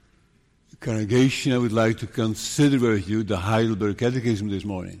Congregation, I would like to consider with you the Heidelberg Catechism this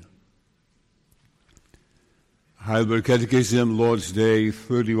morning. Heidelberg Catechism, Lord's Day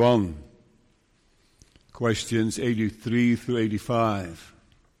 31, questions 83 through 85.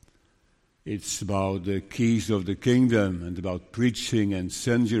 It's about the keys of the kingdom and about preaching and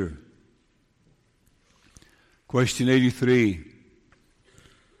censure. Question 83.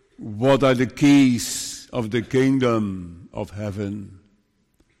 What are the keys of the kingdom of heaven?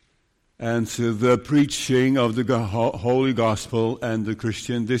 Answer: the preaching of the Holy Gospel and the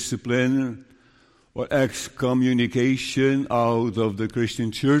Christian discipline, or excommunication out of the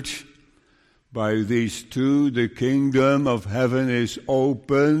Christian Church. By these two, the kingdom of heaven is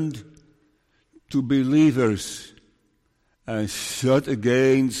opened to believers and shut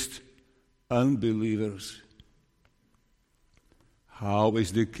against unbelievers. How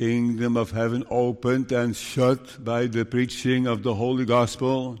is the kingdom of heaven opened and shut by the preaching of the Holy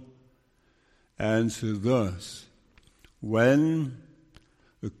Gospel? Answer thus: when,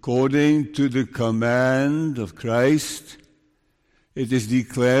 according to the command of Christ, it is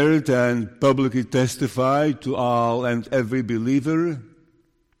declared and publicly testified to all and every believer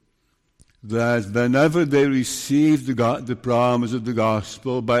that whenever they receive the promise of the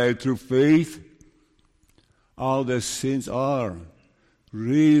gospel by a true faith, all their sins are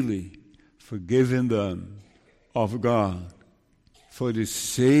really forgiven them of God for the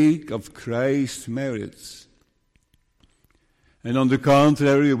sake of Christ's merits. And on the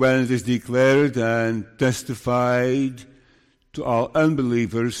contrary, when it is declared and testified to all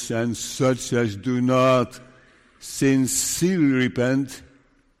unbelievers and such as do not sincerely repent,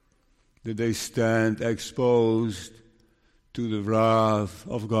 that they stand exposed to the wrath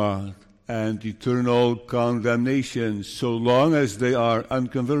of God and eternal condemnation so long as they are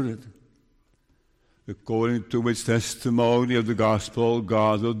unconverted. According to which testimony of the gospel,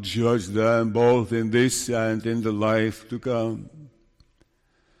 God will judge them both in this and in the life to come.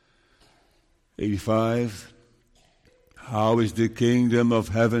 85. How is the kingdom of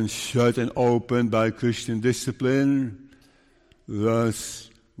heaven shut and opened by Christian discipline? Thus,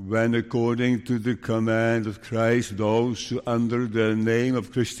 when according to the command of Christ, those who under the name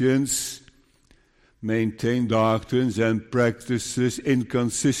of Christians maintain doctrines and practices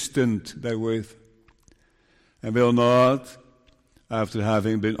inconsistent therewith, and will not, after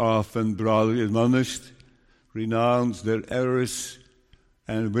having been often broadly admonished, renounce their errors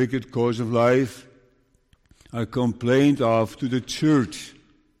and wicked course of life, are complained of to the church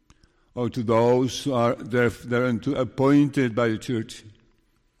or to those who are thereunto appointed by the church.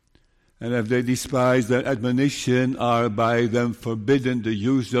 And if they despise their admonition, are by them forbidden the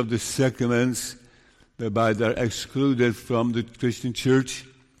use of the sacraments, thereby they are excluded from the Christian church,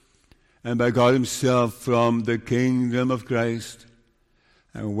 and by God himself from the kingdom of Christ.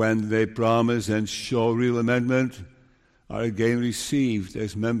 And when they promise and show real amendment, are again received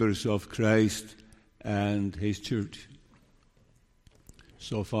as members of Christ and his church.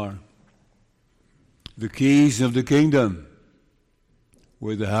 So far, the keys of the kingdom,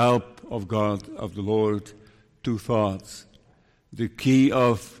 with the help of God, of the Lord, two thoughts. The key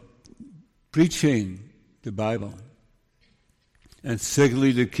of preaching the Bible, and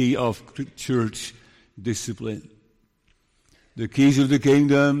secondly, the key of church discipline. The keys of the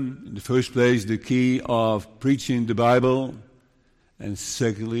kingdom, in the first place, the key of preaching the Bible, and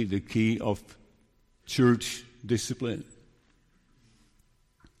secondly, the key of church discipline.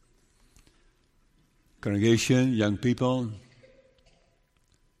 Congregation, young people,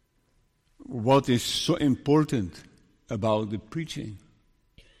 what is so important about the preaching?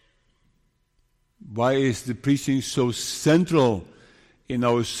 Why is the preaching so central in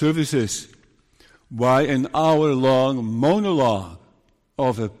our services? Why an hour-long monologue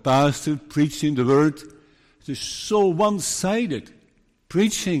of a pastor preaching the word is so one-sided?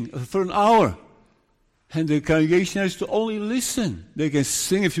 Preaching for an hour, and the congregation has to only listen. They can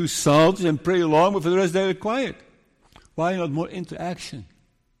sing a few psalms and pray along, but for the rest they are quiet. Why not more interaction?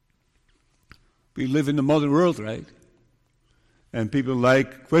 We live in the modern world, right? And people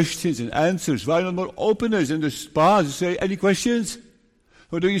like questions and answers. Why not more openness in the spas? You say, any questions?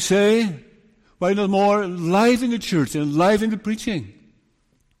 What do you say? Why not more life in the church and life in the preaching?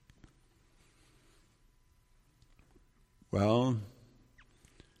 Well,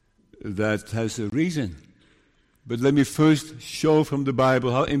 that has a reason. But let me first show from the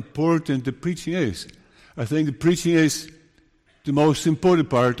Bible how important the preaching is. I think the preaching is the most important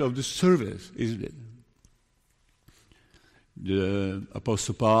part of the service, isn't it? The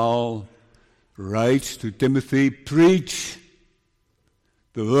Apostle Paul writes to Timothy, preach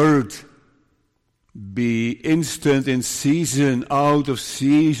the word be instant in season, out of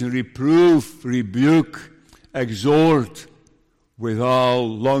season, reproof, rebuke, exhort, with all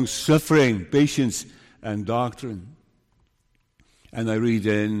long-suffering, patience, and doctrine. And I read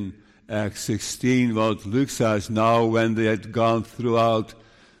in Acts 16 what Luke says, now when they had gone throughout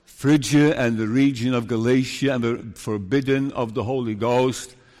Phrygia and the region of Galatia and were forbidden of the Holy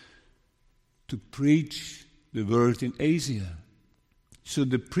Ghost to preach the word in Asia. So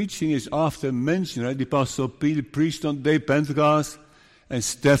the preaching is often mentioned, right? The Apostle Peter preached on the day of Pentecost, and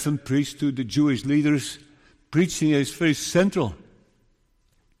Stephen preached to the Jewish leaders. Preaching is very central.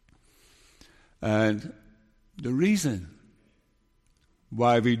 And the reason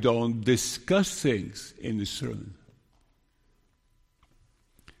why we don't discuss things in the sermon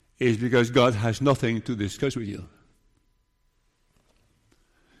is because God has nothing to discuss with you.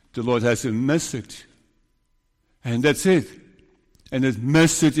 The Lord has a message, and that's it. And that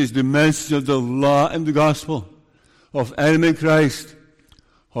message is the message of the law and the gospel, of Adam and Christ,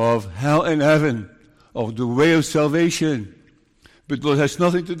 of hell and heaven, of the way of salvation. But the Lord has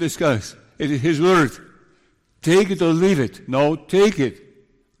nothing to discuss. It is His word. Take it or leave it. No, take it.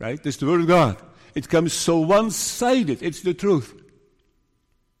 Right? That's the word of God. It comes so one-sided. It's the truth.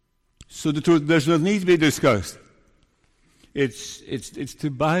 So the truth does not need to be discussed. It's the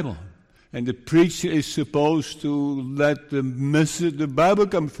Bible. And the preacher is supposed to let the message of the Bible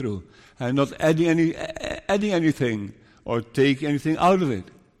come through and not adding anything or take anything out of it.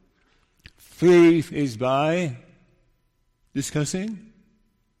 Faith is by discussing.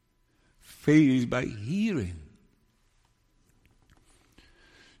 Faith is by hearing.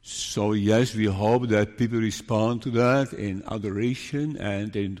 So yes, we hope that people respond to that in adoration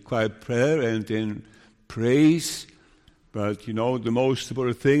and in quiet prayer and in praise. But the most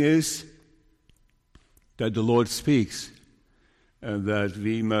important thing is that the Lord speaks and that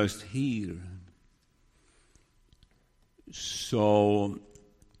we must hear. So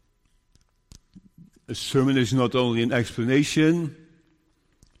a sermon is not only an explanation,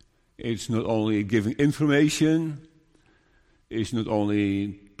 it's not only giving information, it's not only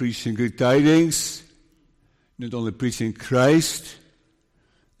preaching good tidings, not only preaching Christ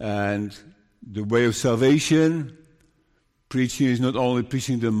and the way of salvation. Preaching is not only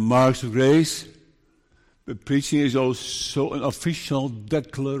preaching the marks of grace, but preaching is also an official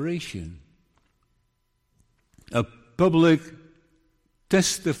declaration, a public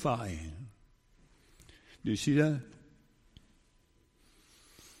testifying. Do you see that?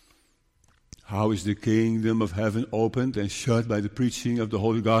 How is the kingdom of heaven opened and shut by the preaching of the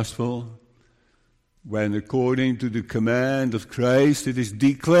Holy Gospel? When according to the command of Christ it is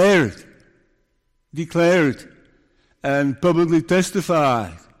declared, and publicly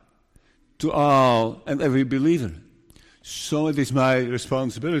testified to all and every believer. So it is my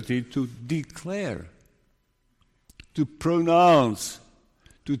responsibility to declare, to pronounce,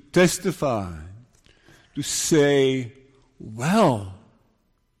 to testify, to say, well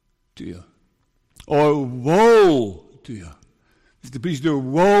to you, or woe to you. It's the preach the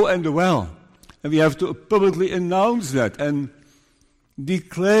woe and the well. And we have to publicly announce that and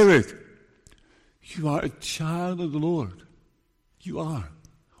declare it. You are a child of the Lord. You are.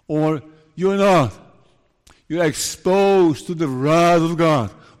 Or you're not. You're exposed to the wrath of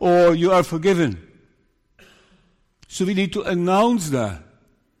God. Or you are forgiven. So we need to announce that.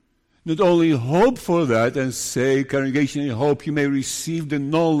 Not only hope for that and say, congregation, I hope you may receive the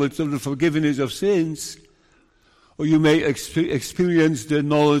knowledge of the forgiveness of sins, or you may experience the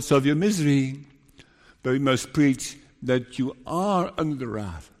knowledge of your misery, but we must preach that you are under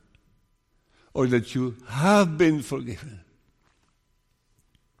wrath, or that you have been forgiven.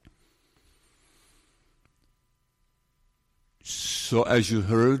 So as you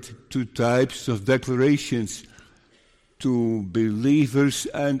heard, two types of declarations to believers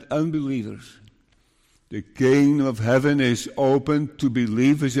and unbelievers. The kingdom of heaven is open to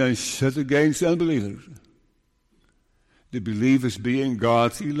believers and shut against unbelievers. The believers being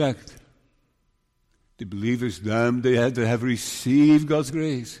God's elect. The believers, them, they have received God's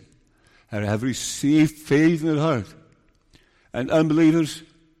grace and have received faith in their heart. And unbelievers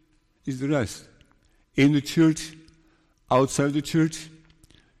is the rest. In the church, outside the church,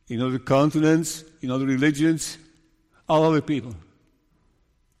 in other continents, in other religions, all other people.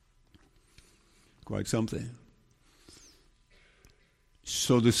 Quite something.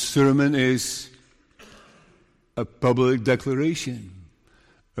 So the sermon is a public declaration,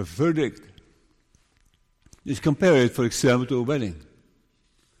 a verdict. Just compare it, for example, to a wedding.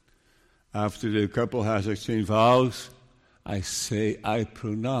 After the couple has exchanged vows, I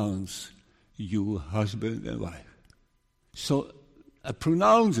pronounce you husband and wife. So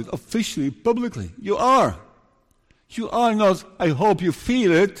pronounce it officially, publicly. You are. You are not, I hope you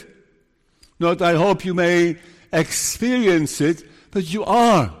feel it, not I hope you may experience it, but you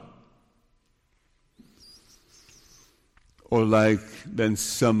are. Or like when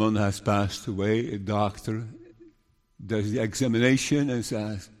someone has passed away, a doctor does the examination and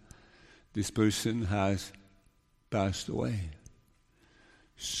says, this person has passed away.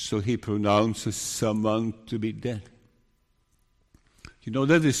 So he pronounces someone to be dead. You know,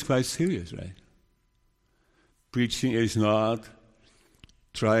 that is quite serious, right? Preaching is not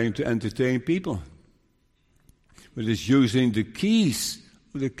trying to entertain people, but it's using the keys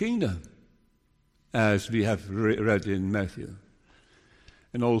of the kingdom, as we have read in Matthew.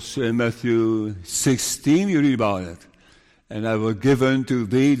 And also in Matthew 16, you read about it. And I will give unto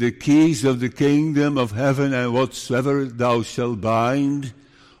thee the keys of the kingdom of heaven, and whatsoever thou shalt bind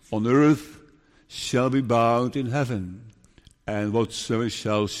on earth shall be bound in heaven, and whatsoever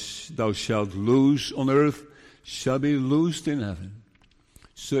thou shalt loose on earth shall be loosed in heaven.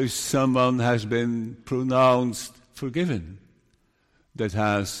 So if someone has been pronounced forgiven, that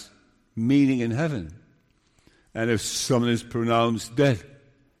has meaning in heaven. And if someone is pronounced dead,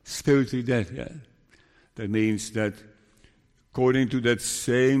 spiritually dead, that means that according to that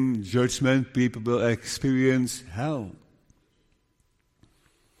same judgment, people will experience hell.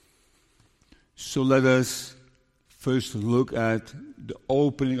 So let us first look at the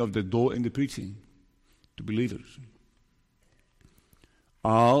opening of the door in the preaching to believers.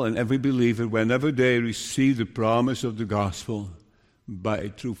 All and every believer, whenever they receive the promise of the gospel by a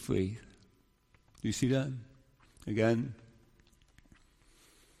true faith. Do you see that? Again.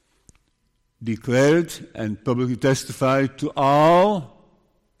 Declared and publicly testified to all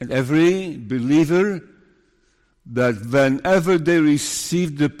and every believer that whenever they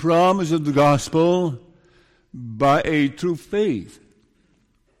receive the promise of the gospel by a true faith.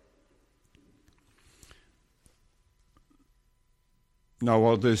 Now,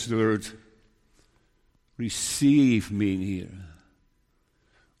 what does the word receive mean here?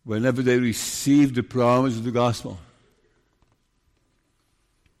 Whenever they receive the promise of the gospel.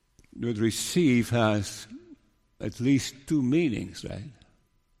 The word receive has at least two meanings, right?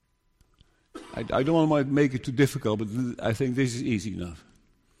 I don't want to make it too difficult, but I think this is easy enough.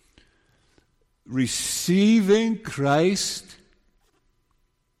 Receiving Christ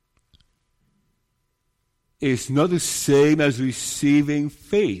is not the same as receiving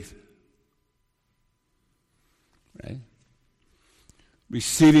faith. Right?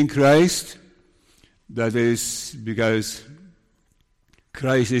 Receiving Christ, that is because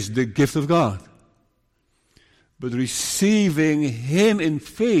Christ is the gift of God. But receiving Him in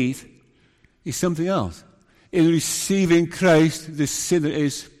faith is something else. In receiving Christ, the sinner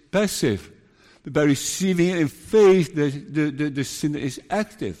is passive. But by receiving Him in faith, the sinner is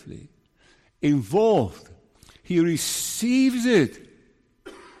actively involved. He receives it.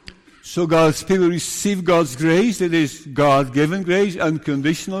 So God's people receive God's grace. It is God-given grace,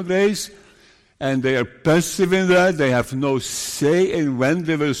 unconditional grace. And they are passive in that. They have no say in when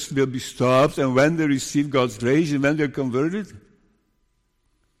they will be stopped and when they receive God's grace and when they're converted.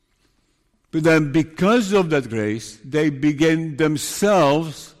 But then because of that grace, they begin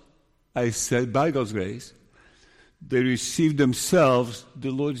themselves, I said by God's grace, they receive themselves the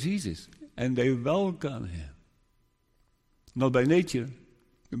Lord Jesus. And they welcome Him. Not by nature.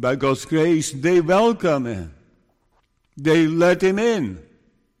 By God's grace, they welcome Him. They let Him in.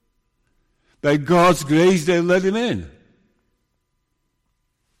 By God's grace, they let Him in.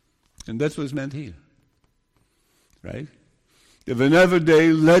 And that's what's meant here. Right? That whenever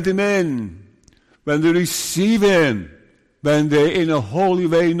they let Him in, when they receive Him, when they, in a holy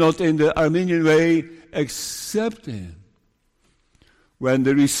way, not in the Arminian way, accept Him, when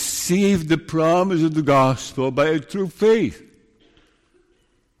they receive the promise of the gospel by a true faith.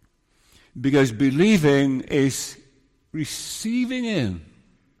 Because believing is receiving Him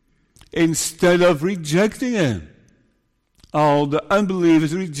instead of rejecting Him. All the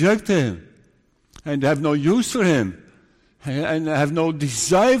unbelievers reject Him and have no use for Him and have no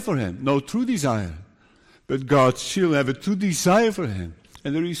desire for Him, no true desire. But God's children have a true desire for Him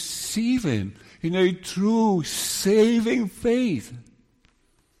and they receive Him in a true saving faith.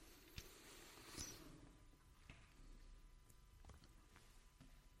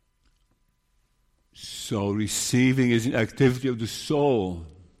 So receiving is an activity of the soul.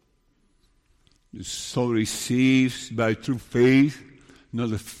 The soul receives by true faith,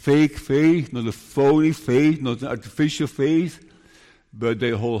 not a fake faith, not a phony faith, not an artificial faith, but they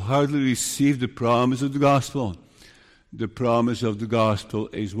wholeheartedly receive the promise of the gospel. The promise of the gospel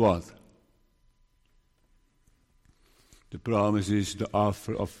is what? The promise is the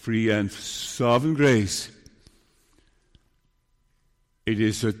offer of free and sovereign grace. It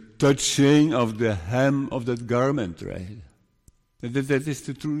is a touching of the hem of that garment, right? That is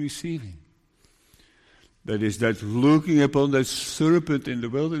the true receiving. That is that looking upon that serpent in the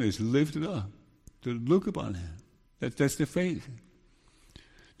wilderness, lifted up, to look upon him. That's the faith.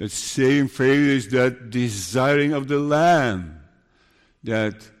 That same faith is that desiring of the Lamb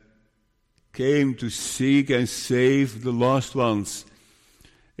that came to seek and save the lost ones.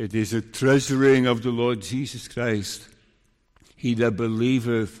 It is a treasuring of the Lord Jesus Christ. He that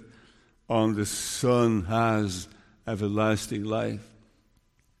believeth on the Son has everlasting life.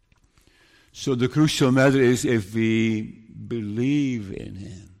 So the crucial matter is if we believe in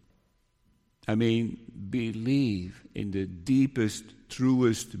him. I mean, believe in the deepest,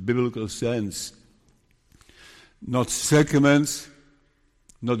 truest biblical sense. Not sacraments,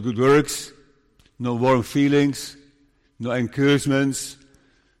 not good works, no warm feelings, no encouragements,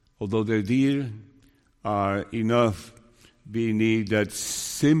 although they're dear, are enough. We need that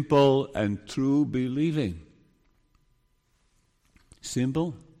simple and true believing.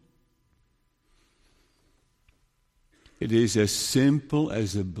 Simple? It is as simple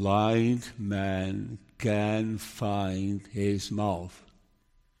as a blind man can find his mouth.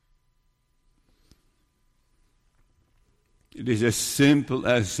 It is as simple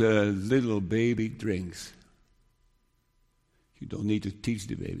as a little baby drinks. You don't need to teach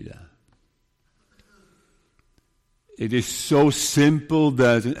the baby that. It is so simple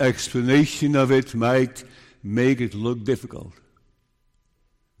that an explanation of it might make it look difficult.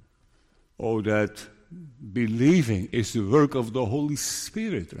 Oh, that believing is the work of the Holy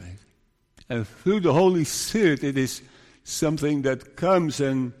Spirit, right? And through the Holy Spirit, it is something that comes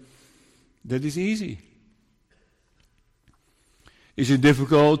and that is easy. Is it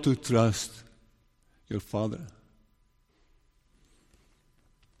difficult to trust your Father?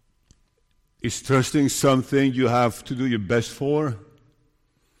 Is trusting something you have to do your best for?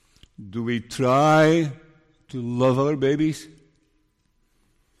 Do we try to love our babies?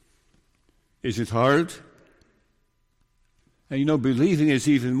 Is it hard? And you know, believing is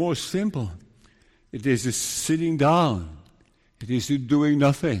even more simple. It is a sitting down. It is a doing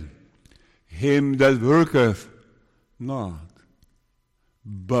nothing. Him that worketh not,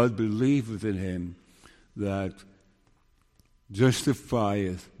 but believeth in him that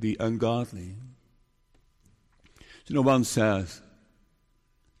justifieth the ungodly. You know, one says,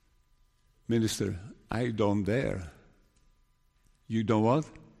 Minister, I don't dare. You don't what?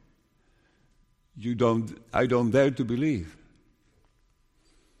 I don't dare to believe.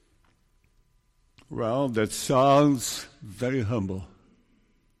 Well, that sounds very humble.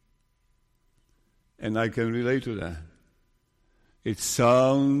 And I can relate to that. It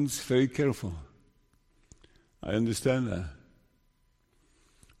sounds very careful. I understand that.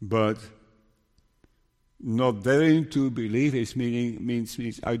 But not daring to believe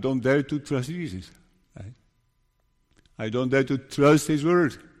means I don't dare to trust Jesus. Right? I don't dare to trust his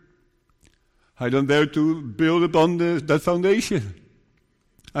word. I don't dare to build upon that foundation.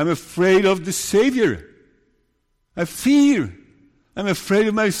 I'm afraid of the Savior. I fear. I'm afraid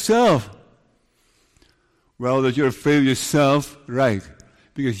of myself. Well, that you're afraid of yourself, right?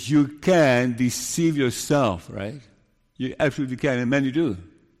 Because you can deceive yourself, right? You absolutely can, and many do.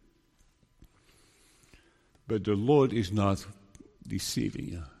 But the Lord is not deceiving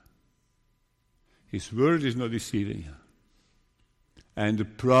you. His word is not deceiving you. And the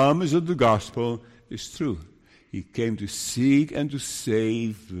promise of the gospel is true. He came to seek and to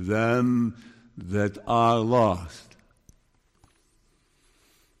save them that are lost.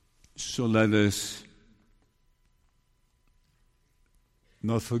 So let us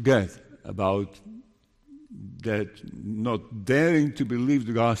not forget about that. Not daring to believe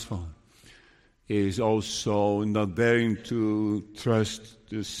the gospel is also not daring to trust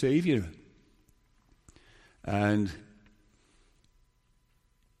the Savior. And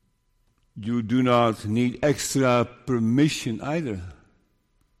you do not need extra permission either.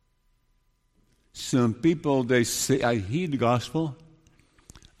 Some people, they say, I hear the gospel.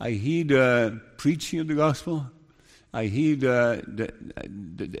 I hear the preaching of the gospel. I hear the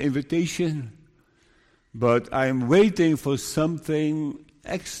invitation. But I'm waiting for something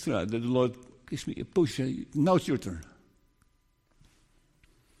extra that the Lord gives me a push. Now it's your turn.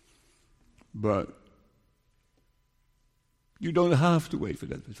 But you don't have to wait for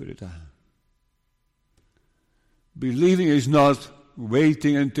the time. Believing is not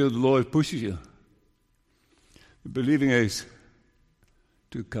waiting until the Lord pushes you. Believing is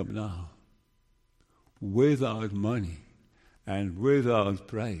to come now, without money and without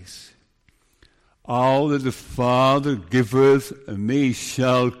price. All that the Father giveth me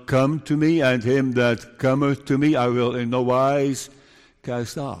shall come to me, and him that cometh to me I will in no wise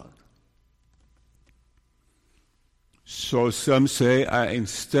cast out. So some say,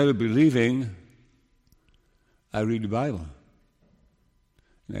 instead of believing, I read the Bible,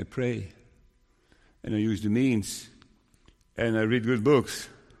 and I pray, and I use the means, and I read good books.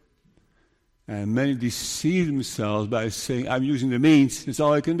 And many deceive themselves by saying, I'm using the means, that's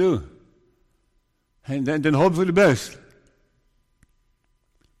all I can do. And then hope for the best.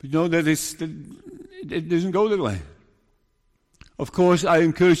 But you know, it doesn't go that way. Of course, I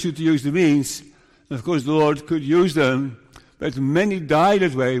encourage you to use the means. And of course, the Lord could use them. But many die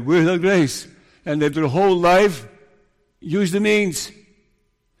that way without grace. And they've their whole life used the means.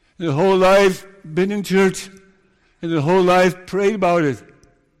 Their whole life been in church. And their whole life prayed about it.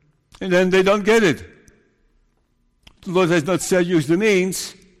 And then they don't get it. The Lord has not said use the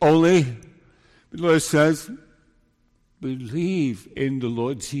means only. The Lord says, believe in the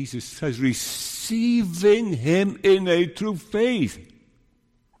Lord Jesus Christ, receiving him in a true faith.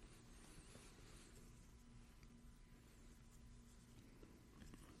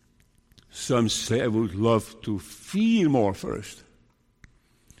 Some say, I would love to feel more first,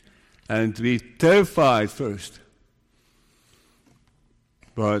 and to be terrified first.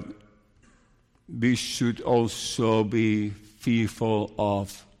 But we should also be fearful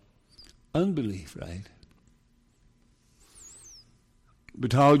of unbelief, right?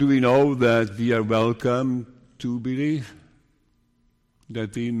 But how do we know that we are welcome to believe?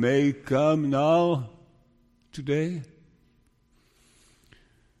 That we may come now, today?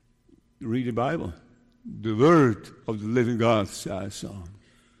 Read the Bible. The Word of the living God says so.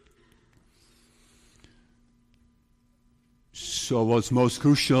 So what's most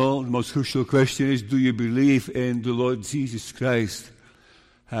crucial, the most crucial question is, do you believe in the Lord Jesus Christ?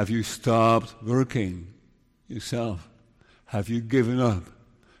 Have you stopped working yourself? Have you given up?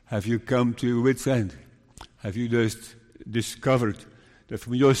 Have you come to your wit's end? Have you just discovered that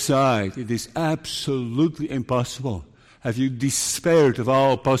from your side it is absolutely impossible? Have you despaired of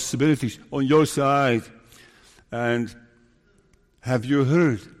all possibilities on your side? And have you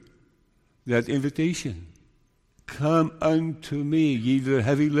heard that invitation? Come unto me, ye that are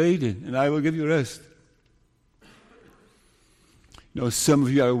heavy laden, and I will give you rest. You know, some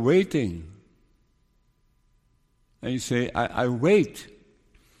of you are waiting. And you say, I wait.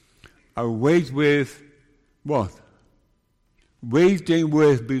 I wait with what? Waiting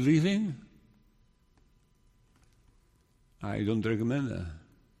with believing? I don't recommend that.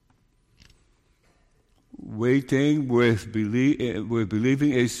 Waiting with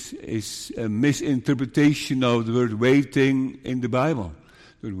believing is a misinterpretation of the word waiting in the Bible.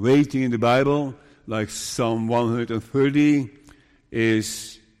 The word waiting in the Bible, like Psalm 130,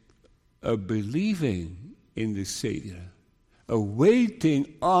 is a believing in the Savior, a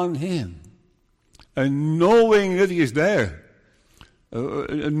waiting on him, a knowing that he is there,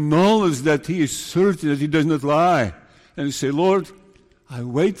 a knowledge that he is certain that he does not lie. And you say, Lord, I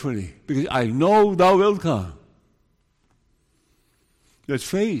wait for thee, because I know thou wilt come. That's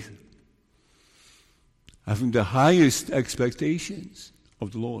faith. Having the highest expectations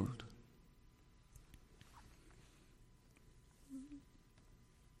of the Lord.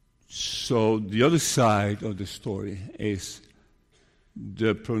 So the other side of the story is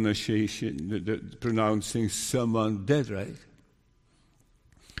the pronunciation, the pronouncing someone dead, right?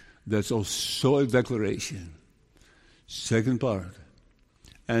 That's also a declaration. Second part.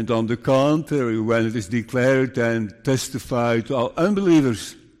 And on the contrary, when it is declared and testified to all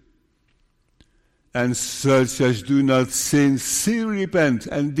unbelievers, and such as do not sincerely repent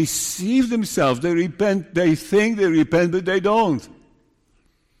and deceive themselves, they repent, they think they repent, but they don't,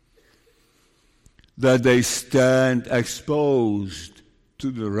 that they stand exposed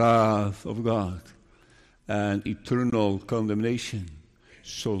to the wrath of God and eternal condemnation,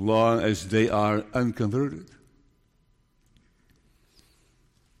 so long as they are unconverted.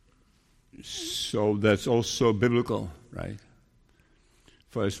 So that's also biblical, right?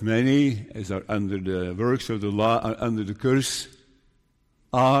 For as many as are under the works of the law are under the curse,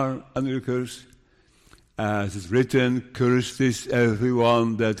 as is written, cursed is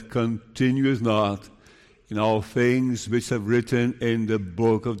everyone that continueth not in all things which have written in the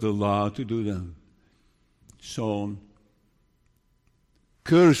book of the law to do them. So,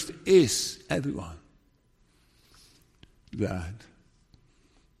 cursed is everyone that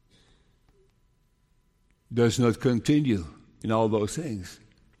does not continue in all those things.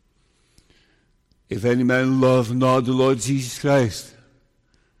 If any man love not the Lord Jesus Christ,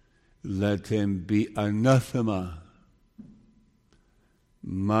 let him be anathema.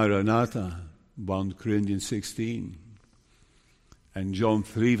 Maranatha. 1 Corinthians 16. And John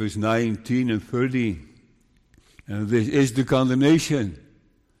 3, verse 19 and 30. And this is the condemnation,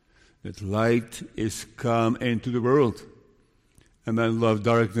 that light is come into the world, and men love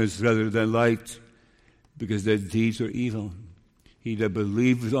darkness rather than light, because their deeds are evil. He that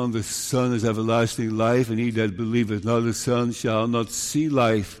believeth on the Son has everlasting life, and he that believeth not the Son shall not see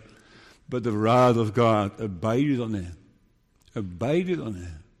life, but the wrath of God abideth on him. Abideth on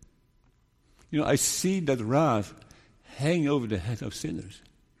him. You know, I see that wrath hang over the head of sinners.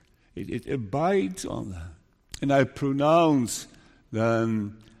 It abides on them. And I pronounce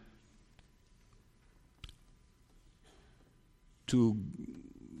them to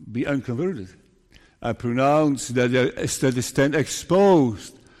be unconverted. I pronounce that they stand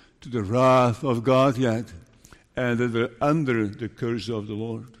exposed to the wrath of God yet, and that they're under the curse of the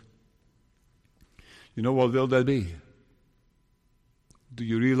Lord. You know, what will that be? Do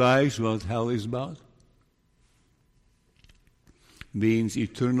you realize what hell is about? It means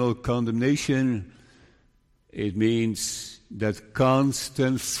eternal condemnation. It means that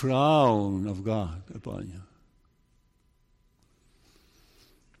constant frown of God upon you.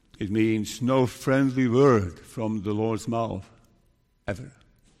 It means no friendly word from the Lord's mouth, ever.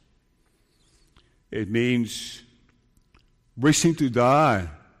 It means wishing to die,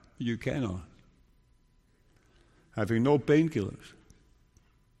 you cannot. Having no painkillers.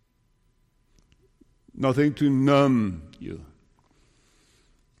 Nothing to numb you.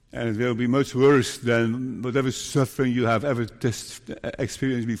 And it will be much worse than whatever suffering you have ever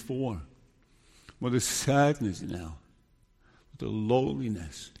experienced before. What a sadness now. What a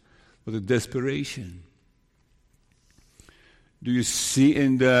loneliness. What a desperation. Do you see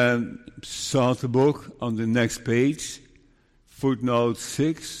in the Psalter book on the next page, footnote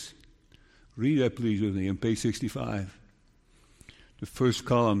 6? Read that please with me on page 65. The first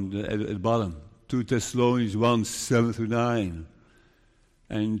column at the bottom. 2 Thessalonians 1, 7 through 9.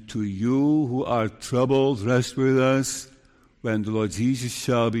 And to you who are troubled, rest with us when the Lord Jesus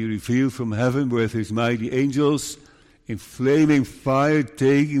shall be revealed from heaven with his mighty angels, in flaming fire,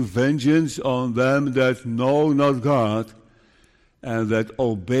 taking vengeance on them that know not God and that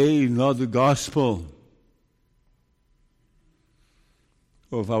obey not the gospel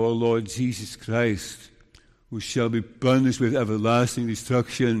of our Lord Jesus Christ, who shall be punished with everlasting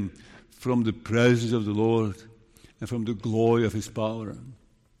destruction from the presence of the Lord and from the glory of his power.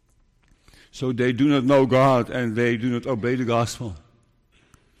 So they do not know God and they do not obey the gospel.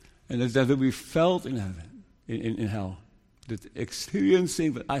 And that will be felt in heaven, in hell. That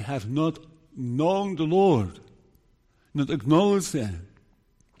experiencing that I have not known the Lord, not acknowledged him,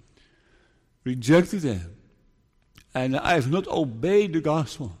 rejected him, and I have not obeyed the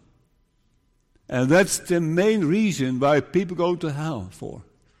gospel. And that's the main reason why people go to hell for.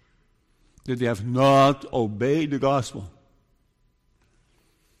 That they have not obeyed the gospel.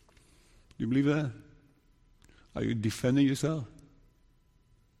 Do you believe that? Are you defending yourself?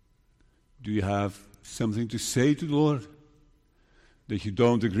 Do you have something to say to the Lord that you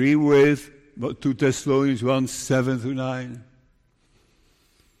don't agree with? 2 Thessalonians 1, 7 through 9.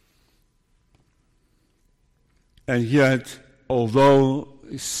 And yet, although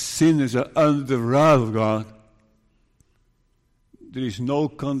sinners are under the wrath of God, there is no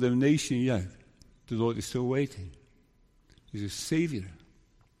condemnation yet. The Lord is still waiting. He's a Savior.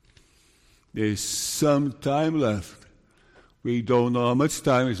 There is some time left. We don't know how much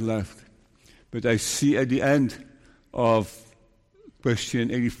time is left. But I see at the end of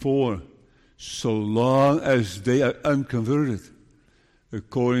question 84, so long as they are unconverted,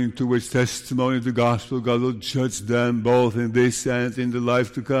 according to which testimony of the gospel, God will judge them both in this and in the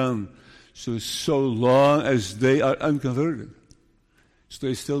life to come. So long as they are unconverted. So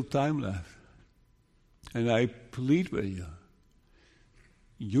there's still time left. And I plead with you,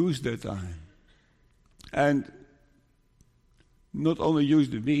 use that time. And not only use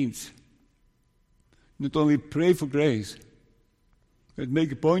the means, not only pray for grace, but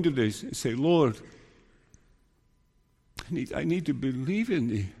make a point of this and say, Lord, I need to believe in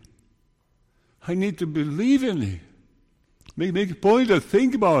thee. I need to believe in thee. Make a point of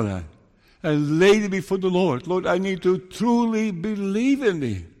think about that. And lay it before the Lord. Lord, I need to truly believe in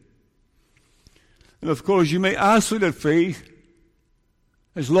thee. And of course, you may ask for that faith,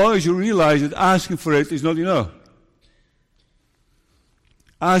 as long as you realize that asking for it is not enough.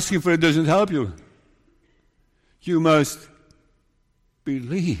 Asking for it doesn't help you. You must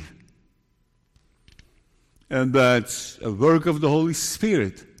believe. And that's a work of the Holy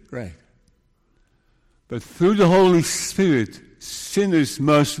Spirit, right? But through the Holy Spirit, sinners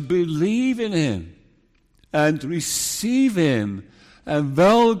must believe in him and receive him and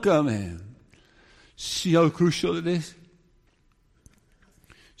welcome him See how crucial it is?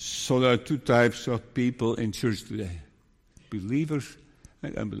 So there are two types of people in church today, believers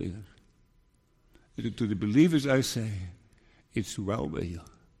and unbelievers. To the believers I say, it's well with you.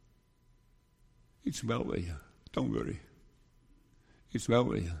 It's well with you. Don't worry. It's well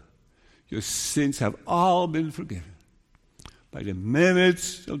with you. Your sins have all been forgiven by the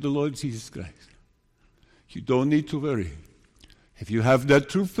merits of the Lord Jesus Christ. You don't need to worry. If you have that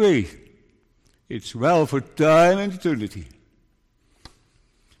true faith, it's well for time and eternity.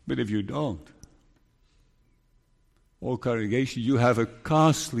 But if you don't, oh congregation, you have a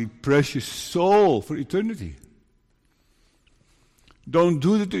costly, precious soul for eternity. Don't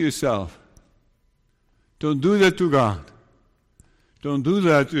do that to yourself. Don't do that to God. Don't do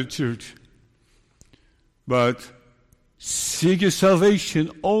that to the church. But seek your salvation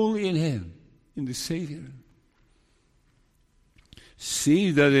only in Him, in the Savior.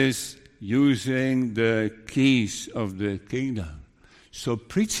 See, that is using the keys of the kingdom. So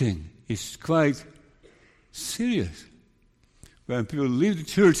preaching is quite serious. When people leave the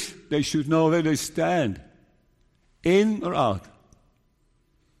church, they should know where they stand, in or out.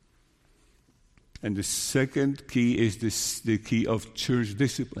 And the second key is the key of church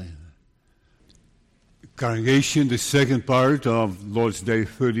discipline. Congregation, the second part of Lord's Day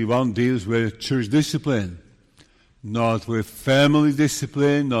 31 deals with church discipline. Not with family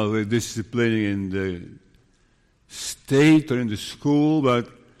discipline, not with discipline in the state or in the school, but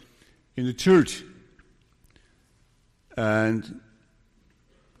in the church. And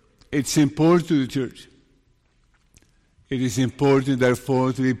it's important to the church. It is important,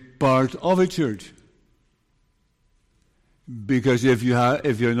 therefore, to be part of a church. Because if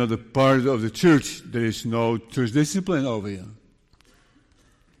you're not a part of the church, there is no church discipline over you.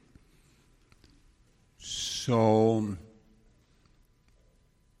 So,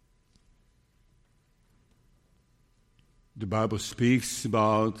 the Bible speaks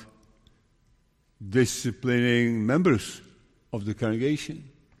about disciplining members of the congregation.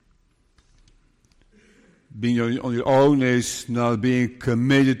 Being on your own is not being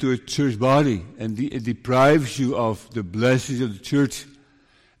committed to a church body, and it deprives you of the blessings of the church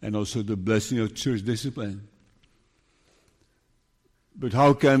and also the blessing of church discipline. But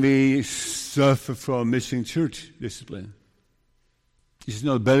how can we suffer from missing church discipline? Is it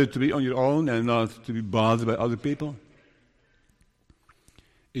not better to be on your own and not to be bothered by other people?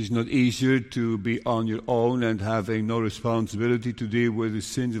 Is it not easier to be on your own and having no responsibility to deal with the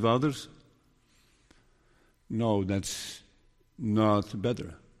sins of others? No, that's not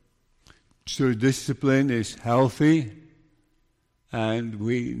better. Church discipline is healthy, and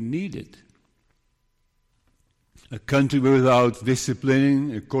we need it. A country without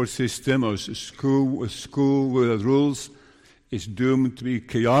disciplining, a court system, or a school without rules is doomed to be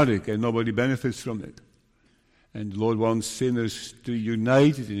chaotic, and nobody benefits from it. And the Lord wants sinners to be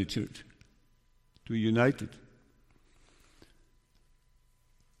united in the church, to be united.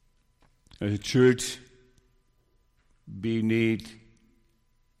 As a church, we need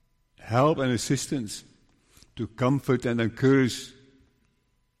help and assistance to comfort and encourage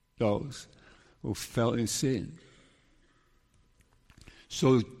those who fell in sin.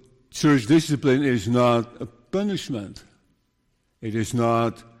 So church discipline is not a punishment. It is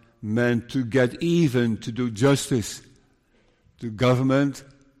not meant to get even, to do justice. The government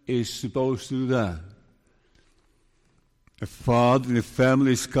is supposed to do that. A father in a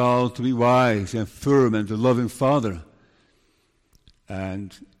family is called to be wise and firm and a loving father.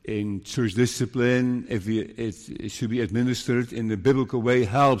 And in church discipline, it should be administered in the biblical way,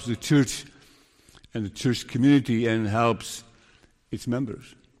 helps the church and the church community and helps its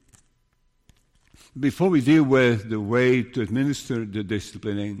members. Before we deal with the way to administer the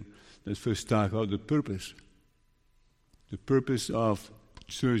disciplining, let's first talk about the purpose. The purpose of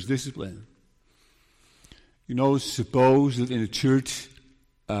church discipline. You know, suppose that in a church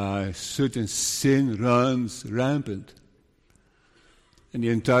certain sin runs rampant. And the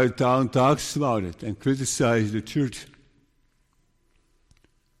entire town talks about it and criticizes the church.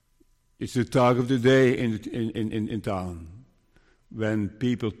 It's the talk of the day in town. When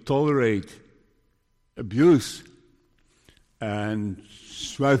people tolerate abuse and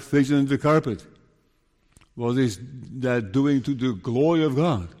sweep things under the carpet. What is that doing to the glory of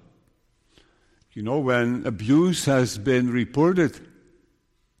God? You know, when abuse has been reported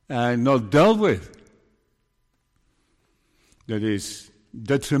and not dealt with, that is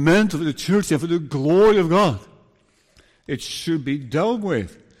detrimental for the church and for the glory of God. It should be dealt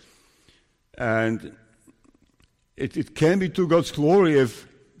with. And it can be to God's glory if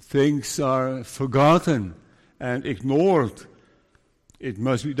things are forgotten and ignored. It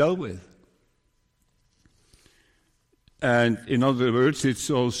must be dealt with. And in other words, it's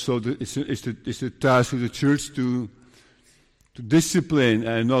also it's the task of the church to discipline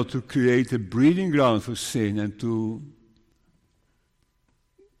and not to create a breeding ground for sin and to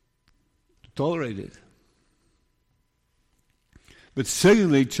tolerate it. But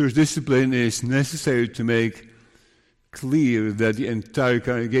secondly, church discipline is necessary to make clear that to the entire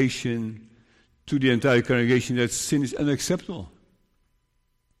congregation that sin is unacceptable.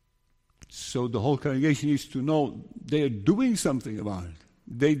 So the whole congregation needs to know they are doing something about it.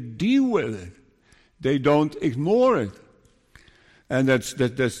 They deal with it. They don't ignore it. And that's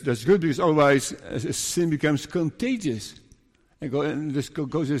good, because otherwise sin becomes contagious and this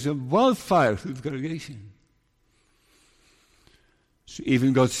goes as a wildfire through the congregation. So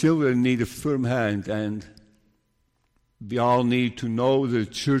even God's children need a firm hand, and we all need to know the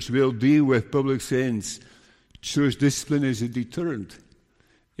church will deal with public sins. Church discipline is a deterrent.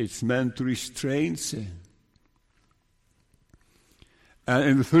 It's meant to restrain sin. And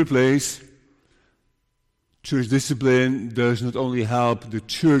in the third place, church discipline does not only help the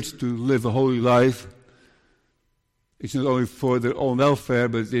church to live a holy life, it's not only for their own welfare,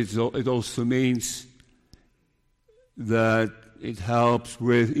 but it also means that it helps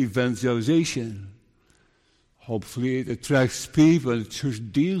with evangelization. Hopefully it attracts people, and the church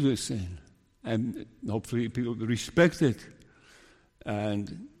deals with sin. And hopefully people respect it.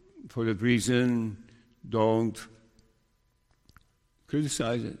 And for that reason, don't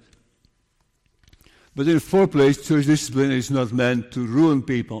criticize it. But in the fourth place, church discipline is not meant to ruin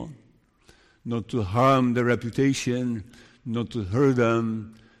people, not to harm their reputation, not to hurt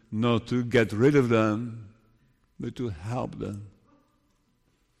them, not to get rid of them, but to help them.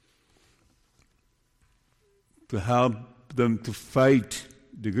 To help them to fight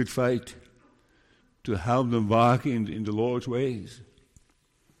the good fight, to help them walk in the Lord's ways.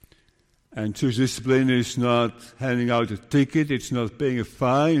 And church discipline is not handing out a ticket, it's not paying a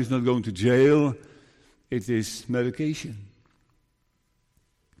fine, it's not going to jail, it is medication.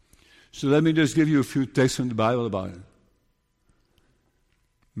 So let me just give you a few texts from the Bible about it.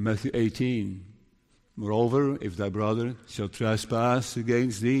 Matthew 18. Moreover, if thy brother shall trespass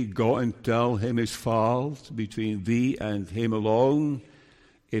against thee, go and tell him his fault between thee and him alone.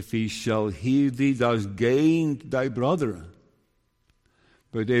 If he shall hear thee, thou hast gained thy brother.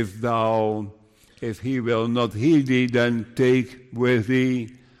 But if he will not hear thee, then take with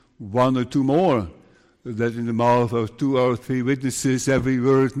thee one or two more, that in the mouth of 2 or 3 witnesses every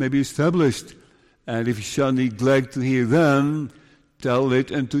word may be established. And if he shall neglect to hear them, tell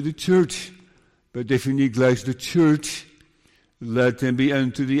it unto the church. But if he neglects the church, let him be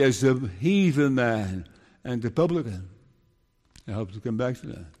unto thee as a heathen man and a publican. I hope to come back to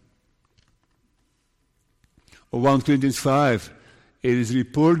that. Or 1 Corinthians 5, it is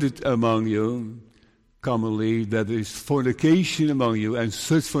reported among you commonly that there is fornication among you, and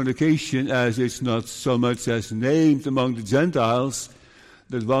such fornication as is not so much as named among the Gentiles,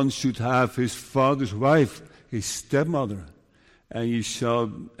 that one should have his father's wife, his stepmother. And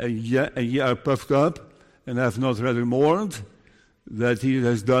ye are puffed up, and have not rather mourned, that he that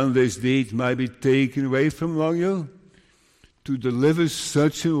has done this deed might be taken away from among you, to deliver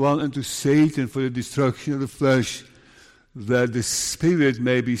such a one unto Satan for the destruction of the flesh, that the spirit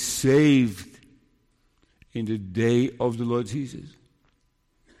may be saved in the day of the Lord Jesus.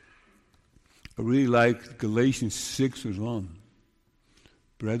 I really like Galatians 6 verse 1.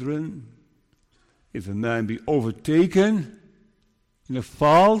 Brethren, if a man be overtaken in a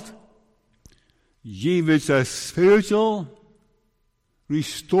fault, ye which are spiritual,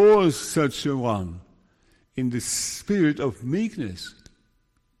 restore such a one in the spirit of meekness,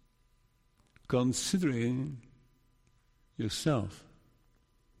 considering yourself,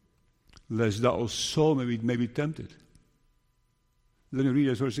 lest thou also may be tempted. Let me read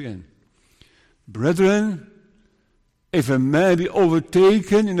that verse again. Brethren, if a man be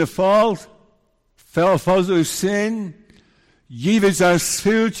overtaken in a fault of sin, ye which are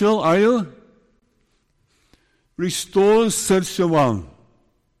spiritual, are you? Restore such a one.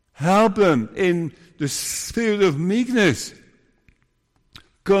 Help him in the spirit of meekness.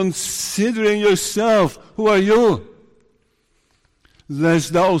 Considering yourself, who are you?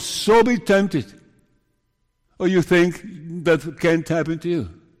 Lest thou also be tempted. Or you think that can't happen to you.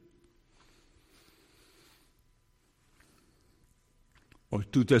 Or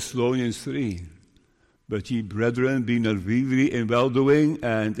 2 Thessalonians 3. But ye, brethren, be not weary in well-doing,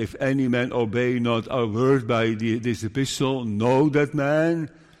 and if any man obey not our word by this epistle, know that man,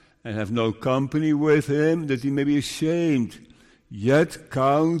 and have no company with him, that he may be ashamed. Yet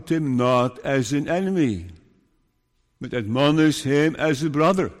count him not as an enemy, but admonish him as a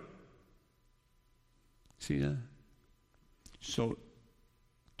brother. See that? So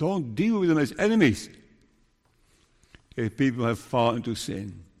don't deal with them as enemies if people have fallen into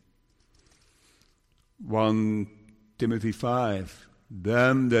sin. 1 Timothy 5,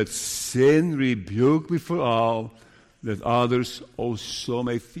 them that sin rebuke before all, that others also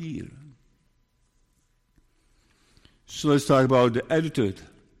may fear. So let's talk about the attitude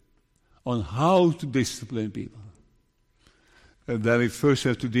on how to discipline people. And then we first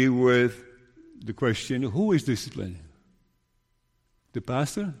have to deal with the question, who is disciplining? The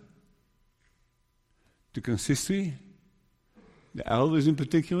pastor? The consistory? The elders in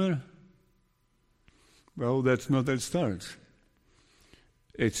particular? Well, that's not how it starts.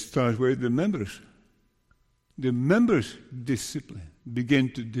 It starts with the members. The members begin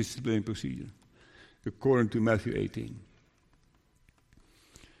to discipline procedure, according to Matthew 18.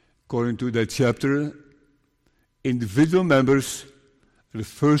 According to that chapter, individual members are the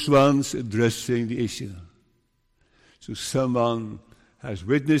first ones addressing the issue. So someone has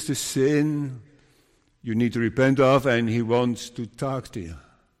witnessed a sin you need to repent of, and he wants to talk to you.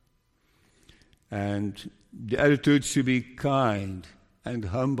 And the attitude should be kind and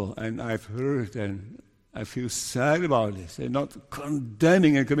humble. And I've heard, and I feel sad about this. They're not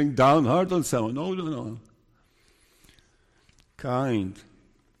condemning and coming down hard on someone. No. Kind,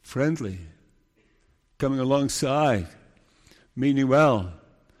 friendly, coming alongside, meaning well,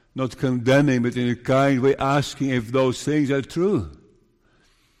 not condemning, but in a kind way asking if those things are true.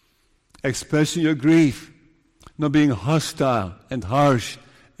 Expressing your grief, not being hostile and harsh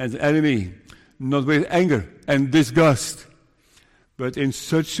and enemy, not with anger and disgust, but in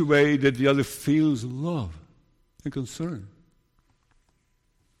such a way that the other feels love and concern.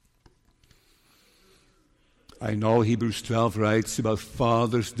 I know Hebrews 12 writes about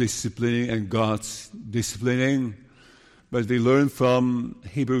fathers disciplining and God's disciplining, but we learn from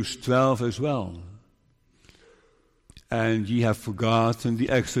Hebrews 12 as well. And ye have forgotten the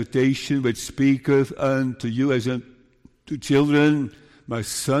exhortation which speaketh unto you as unto children. My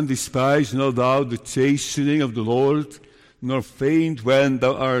son, despise not thou the chastening of the Lord, nor faint when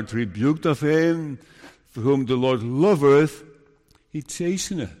thou art rebuked of him. For whom the Lord loveth, he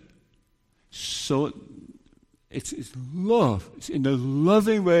chasteneth. So it's love. It's in a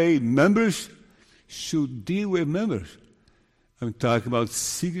loving way. Members should deal with members. I'm talking about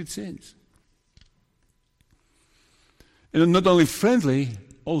secret sins. And not only friendly,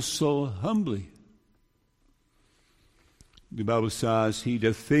 also humbly. The Bible says, he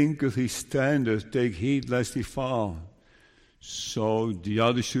that thinketh he standeth, take heed lest he fall. So the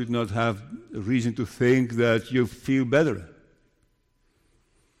other should not have a reason to think that you feel better.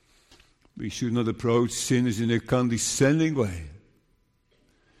 We should not approach sinners in a condescending way.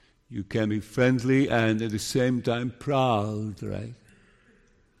 You can be friendly and at the same time proud, right?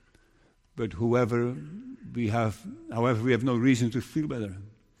 But however, we have no reason to feel better.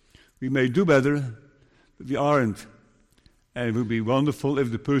 We may do better, but we aren't. And it would be wonderful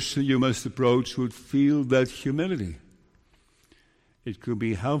if the person you must approach would feel that humility. It could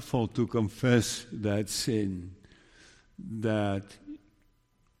be helpful to confess that sin, that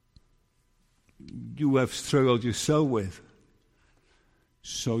you have struggled yourself with,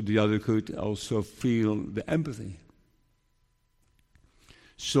 so the other could also feel the empathy.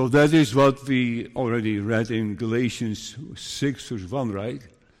 So that is what we already read in Galatians 6 verse 1, right?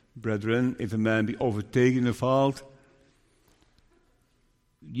 Brethren, if a man be overtaken in fault,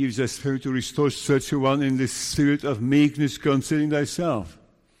 gives us spirit to restore such a one in the spirit of meekness, considering thyself.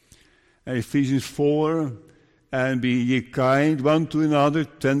 And Ephesians 4, and be ye kind one to another,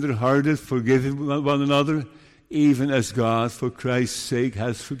 tender-hearted, forgiving one another, even as God, for Christ's sake,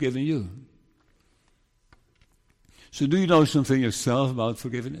 has forgiven you. So do you know something yourself about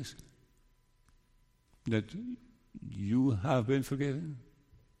forgiveness? That you have been forgiven?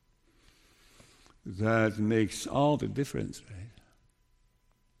 That makes all the difference, right?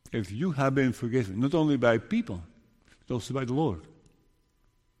 If you have been forgiven, not only by people, but also by the Lord,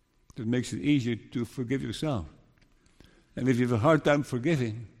 that makes it easier to forgive yourself. And if you have a hard time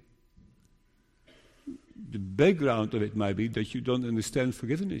forgiving, the background of it might be that you don't understand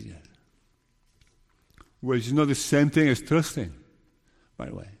forgiveness yet. Which is not the same thing as trusting, by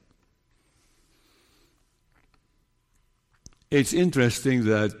the way. It's interesting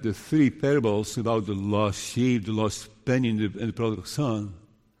that the three parables about the lost sheep, the lost penny, and the prodigal son,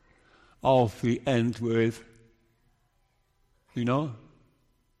 all three end with,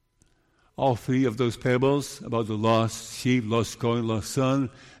 all three of those parables about the lost sheep, lost coin, lost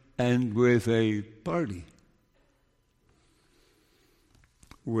son, end with a party,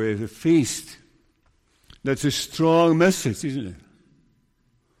 with a feast. That's a strong message, isn't it?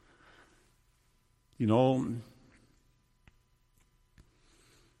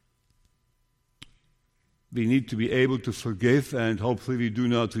 we need to be able to forgive, and hopefully we do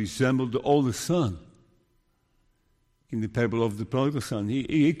not resemble the older son. In the parable of the prodigal son,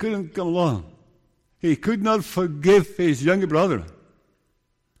 he couldn't come along. He could not forgive his younger brother.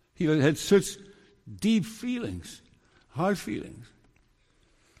 He had such deep feelings, hard feelings.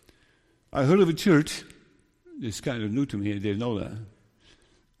 I heard of a church, this is kind of new to me, I didn't know that.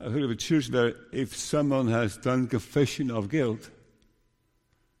 I heard of a church where if someone has done confession of guilt,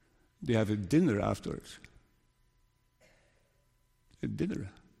 they have a dinner afterwards. A dinner.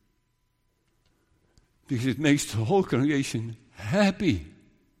 Because it makes the whole congregation happy.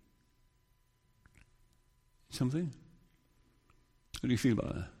 Something? How do you feel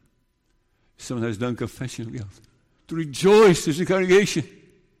about that? Someone has done confession of guilt. To rejoice as a congregation.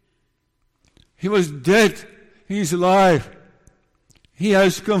 He was dead. He is alive. He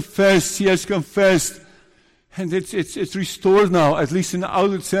has confessed. And it's restored now, at least in the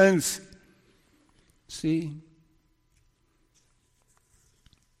outward sense. See?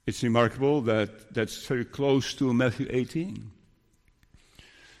 It's remarkable that that's very close to Matthew 18.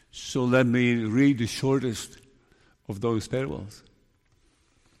 So let me read the shortest of those parables.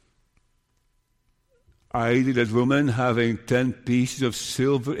 Either that woman having 10 pieces of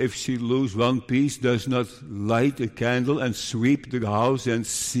silver, if she lose one piece, does not light a candle and sweep the house and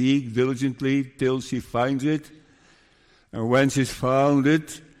seek diligently till she finds it. And when she's found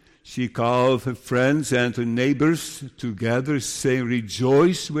it, she called her friends and her neighbors together, saying,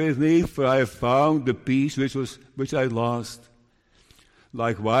 "Rejoice with me, for I have found the piece which I lost."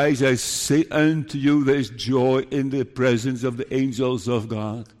 Likewise, I say unto you, there is joy in the presence of the angels of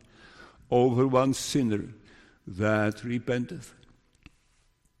God over one sinner that repenteth.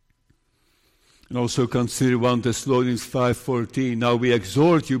 And also consider 1 Thessalonians 5:14. Now we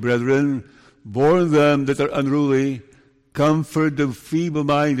exhort you, brethren, warn them that are unruly, comfort the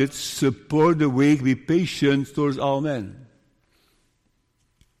feeble-minded, support the weak, be patient towards all men.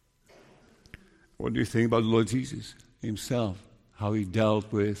 What do you think about the Lord Jesus himself? How he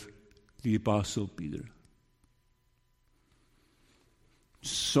dealt with the Apostle Peter?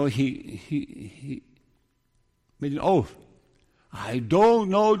 So he made an oath. I don't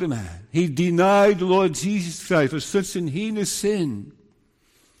know the man. He denied the Lord Jesus Christ for such an heinous sin.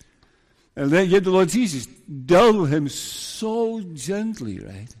 And then yet the Lord Jesus dealt with him so gently,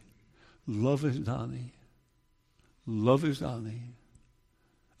 right? Love is Donnie. Love is Donnie.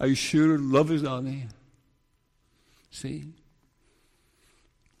 Are you sure love is Donnie? See?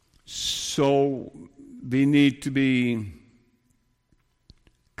 So we need to be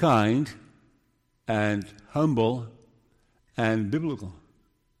kind and humble and biblical.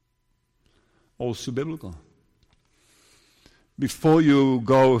 Also biblical. Before you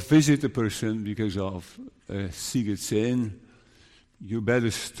go visit a person because of a secret sin, you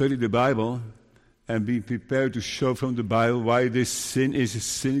better study the Bible and be prepared to show from the Bible why this sin is a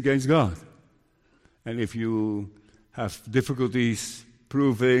sin against God. And if you have difficulties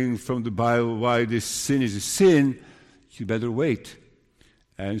proving from the Bible why this sin is a sin, you better wait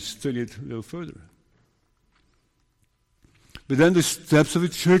and study it a little further. But then the steps of the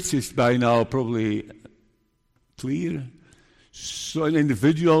church is by now probably clear. So an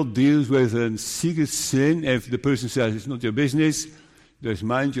individual deals with a secret sin. If the person says it's not your business, just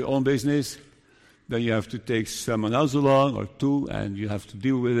mind your own business, then you have to take someone else along or two, and you have to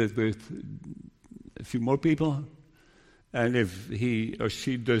deal with it with a few more people. And if he or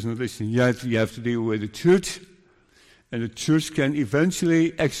she doesn't listen yet, you have to deal with the church. And the church can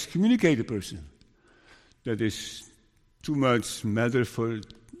eventually excommunicate a person. That is too much matter for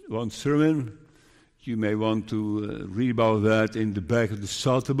one sermon. You may want to read about that in the back of the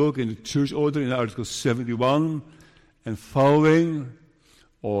Psalter book, in the church order, in Article 71 and following,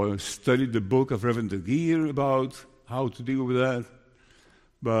 or study the book of Reverend de Geer about how to deal with that.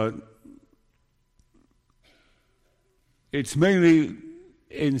 But it's mainly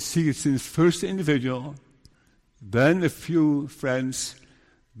in secret sins, first the individual, then a few friends,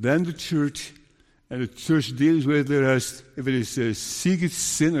 then the church, and the church deals with the rest. If it is a secret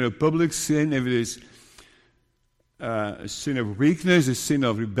sin or a public sin, if it is a sin of weakness, a sin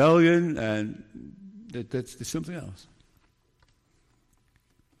of rebellion, and that's something else.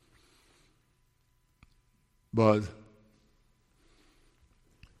 But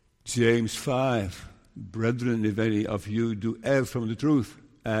James 5, brethren, if any of you do err from the truth,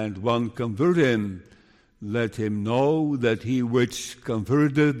 and one convert him, let him know that he which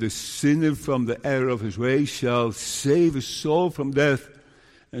converted the sinner from the error of his way shall save his soul from death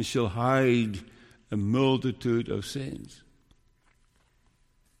and shall hide a multitude of sins.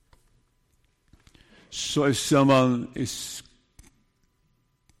 So if someone is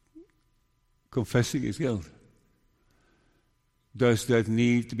confessing his guilt. Does that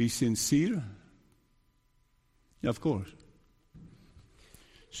need to be sincere? Yeah, of course.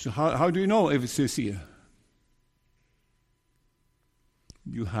 So how do you know if it's sincere?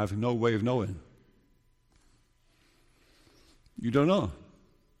 You have no way of knowing. You don't know.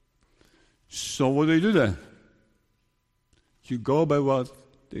 So what do you do then? You go by what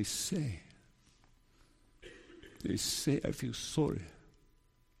they say. They say, I feel sorry.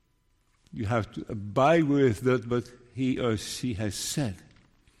 You have to abide with that what he or she has said.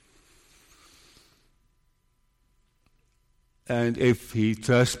 And if he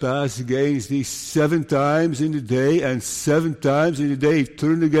trespass against thee 7 times in the day, and 7 times in the day he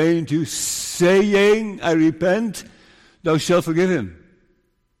turned again to saying, I repent, thou shalt forgive him.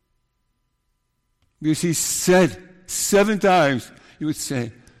 Because he said 7 times, you would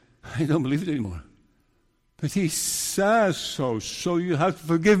say, I don't believe it anymore. But he says so, so you have to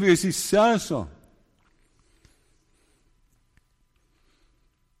forgive because he says so.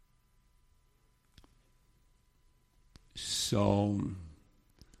 So,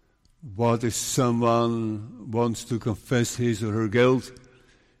 what if someone wants to confess his or her guilt?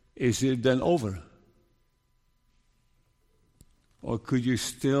 Is it then over? Or could you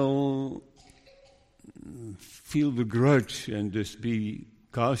still feel the grudge and just be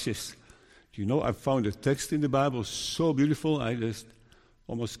cautious? You know, I found a text in the Bible so beautiful, I just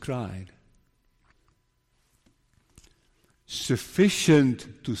almost cried.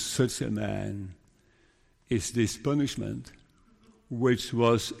 Sufficient to such a man is this punishment, which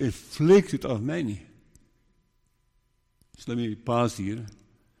was inflicted of many. So let me pause here.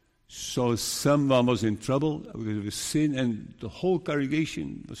 So someone was in trouble because of a sin, and the whole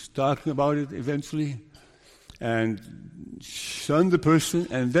congregation was talking about it eventually, and shunned the person,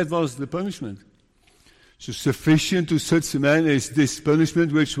 and that was the punishment. So sufficient to such a man is this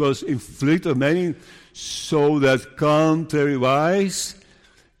punishment which was inflicted of many, so that contrariwise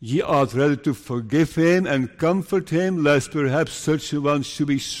ye ought rather to forgive him and comfort him, lest perhaps such a one should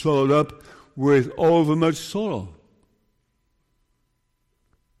be swallowed up with overmuch sorrow.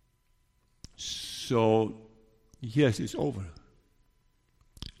 So, yes, it's over.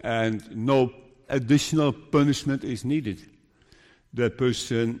 And no additional punishment is needed. That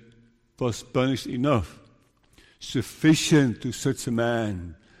person was punished enough. Sufficient to such a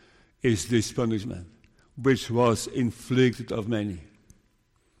man is this punishment, which was inflicted of many.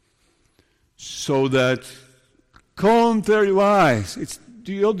 So that, contrariwise, it's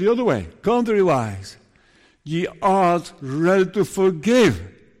the other way, contrariwise, ye ought rather to forgive,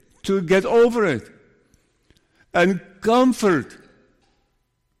 to get over it, and comfort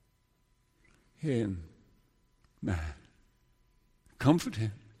him. Man, comfort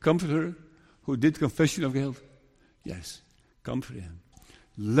him, comfort her who did confession of guilt. Yes, comfort him.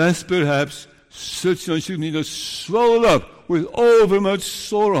 Lest perhaps such one should be swallowed up with overmuch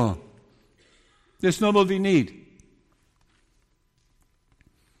sorrow. That's not what we need.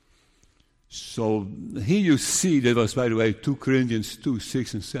 So here you see, that was, by the way, 2 Corinthians 2,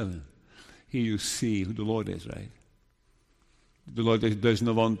 6 and 7. Here you see who the Lord is, right? The Lord does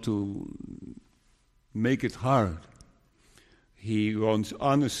not want to make it hard. He wants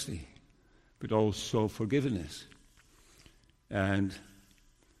honesty, but also forgiveness. And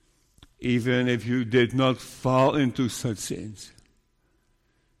even if you did not fall into such sins,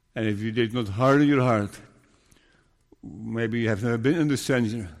 and if you did not harden your heart, maybe you have never been in the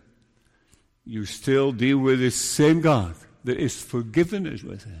center, you still deal with the same God. There is forgiveness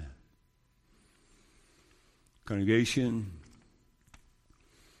with him. Congregation,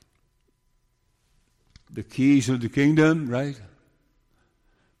 the keys of the kingdom, right?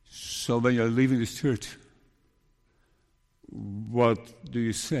 So when you're leaving this church, what do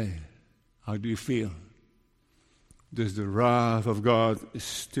you say? How do you feel? Does the wrath of God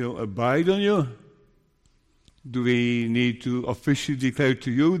still abide on you? Do we need to officially declare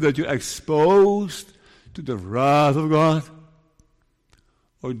to you that you're exposed to the wrath of God?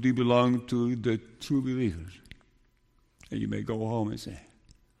 Or do you belong to the true believers? And you may go home and say,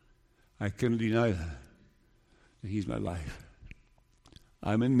 I cannot deny that he's my life.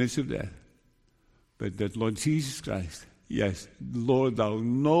 I'm in the midst of death. But that Lord Jesus Christ, yes, Lord, thou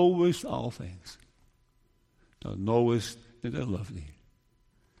knowest all things. Thou knowest that I love thee.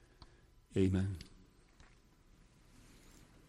 Amen.